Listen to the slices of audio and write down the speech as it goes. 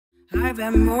I've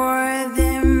had more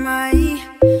than my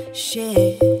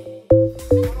share.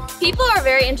 People are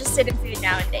very interested in food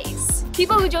nowadays.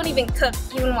 People who don't even cook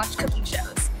even watch cooking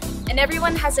shows. And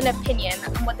everyone has an opinion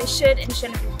on what they should and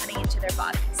shouldn't be putting into their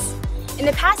bodies. In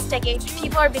the past decade,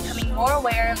 people are becoming more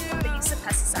aware of the use of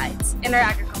pesticides in our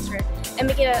agriculture and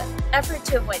making an effort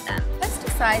to avoid them.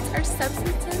 Pesticides are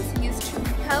substances used to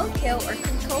repel, kill, or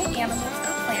control animals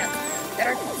or plants that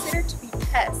are considered to be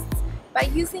pests by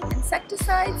using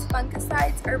insecticides,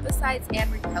 fungicides, herbicides,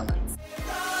 and repellents.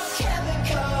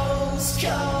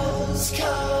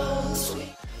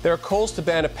 There are calls to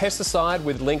ban a pesticide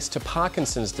with links to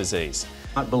Parkinson's disease.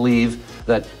 I believe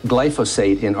that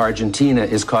glyphosate in Argentina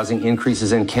is causing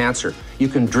increases in cancer. You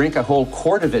can drink a whole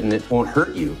quart of it and it won't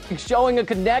hurt you. Showing a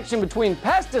connection between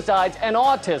pesticides and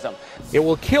autism. It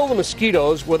will kill the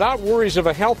mosquitoes without worries of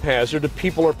a health hazard to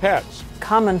people or pets.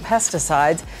 Common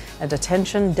pesticides and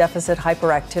attention deficit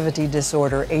hyperactivity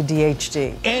disorder,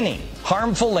 ADHD. Any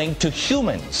harmful link to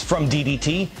humans from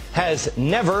DDT has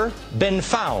never been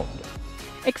found.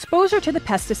 Exposure to the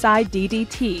pesticide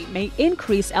DDT may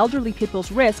increase elderly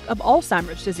people's risk of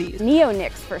Alzheimer's disease.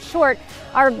 Neonics, for short,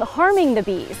 are harming the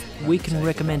bees. We can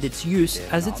recommend its use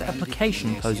as its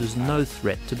application poses no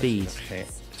threat to bees.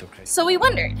 So we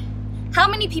wondered, how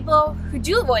many people who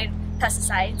do avoid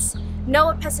pesticides know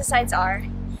what pesticides are,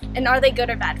 and are they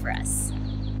good or bad for us?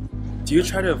 Do you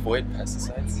try to avoid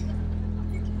pesticides?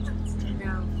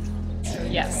 No.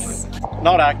 Yes.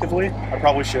 Not actively. I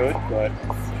probably should, but...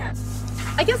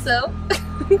 I guess so.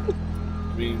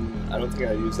 I mean, I don't think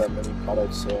I use that many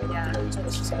products, so I don't think I use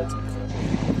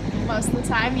pesticides. Most of the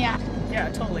time, yeah. Yeah,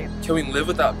 totally. Can we live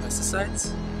without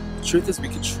pesticides? The truth is we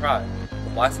can try,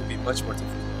 but life would be much more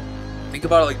difficult. Think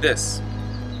about it like this,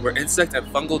 where insect and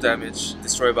fungal damage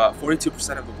destroy about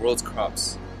 42% of the world's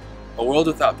crops. A world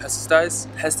without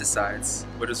pesticides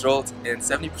would result in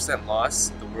 70%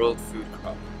 loss of the world food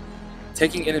crop.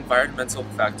 Taking in environmental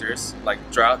factors like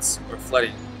droughts or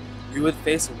flooding, we would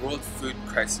face a world food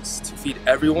crisis. To feed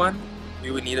everyone, we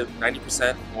would need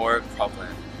 90% more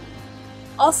cropland.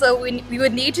 Also, we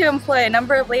would need to employ a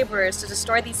number of laborers to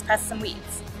destroy these pests and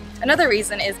weeds. Another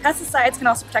reason is pesticides can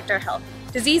also protect our health.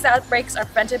 Disease outbreaks are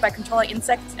prevented by controlling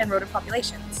insects and rodent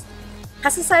populations.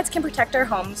 Pesticides can protect our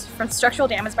homes from structural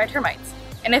damage by termites.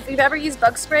 And if you've ever used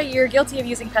bug spray, you're guilty of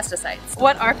using pesticides.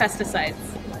 What are pesticides?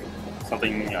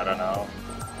 Something, I don't know.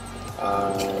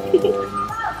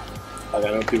 Like, I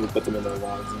know people put them in their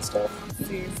lawns and stuff. Let's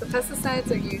see, so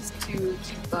pesticides are used to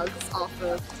keep bugs off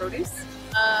of produce?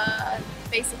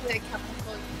 Basically a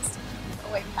chemical used to keep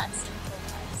away pests and kill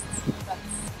pests.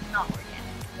 That's not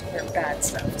organic. They're bad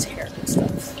stuff, terrible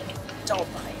stuff.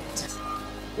 Don't buy it.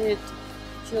 It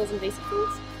kills invasive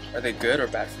foods? Are they good or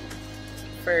bad for you?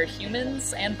 For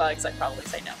humans and bugs, I'd probably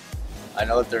say no. I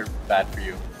know that they're bad for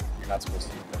you. You're not supposed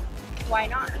to eat them. Why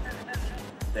not?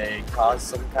 They cause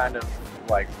some kind of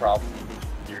problem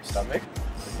with your stomach.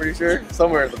 I'm pretty sure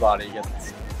somewhere in the body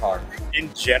gets harmed. In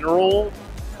general,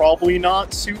 probably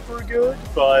not super good,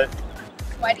 but...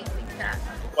 Why do you think that?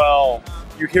 Well,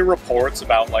 you hear reports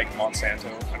about Monsanto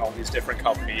and all these different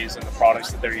companies and the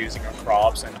products that they're using on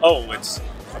crops, and oh, it's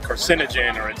a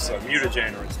carcinogen or it's a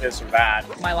mutagen or it's this or that.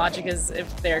 My logic is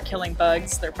if they're killing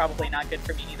bugs, they're probably not good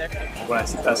for me either. When I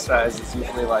see pesticides, it's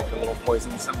usually a little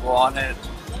poison symbol on it.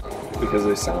 Because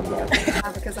they sound bad.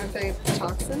 Because aren't they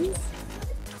toxins?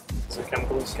 So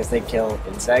chemicals? Because they kill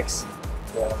insects.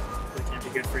 Yeah, they can't be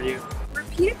good for you.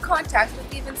 Repeated contact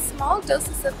with even small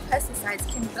doses of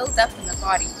pesticides can build up in the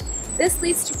body. This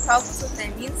leads to problems with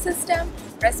the immune system,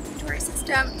 respiratory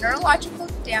system, neurological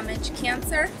damage,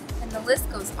 cancer, and the list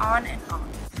goes on and on.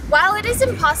 While it is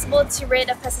impossible to rid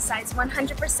of pesticides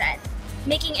 100%,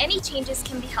 making any changes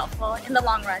can be helpful in the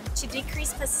long run to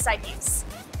decrease pesticide use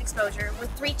exposure with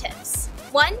 3 tips.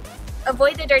 1.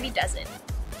 Avoid the dirty dozen.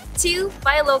 2.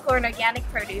 Buy local and organic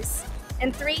produce.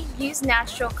 And 3. Use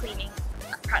natural cleaning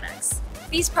products.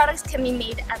 These products can be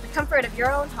made at the comfort of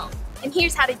your own home. And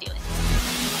here's how to do it.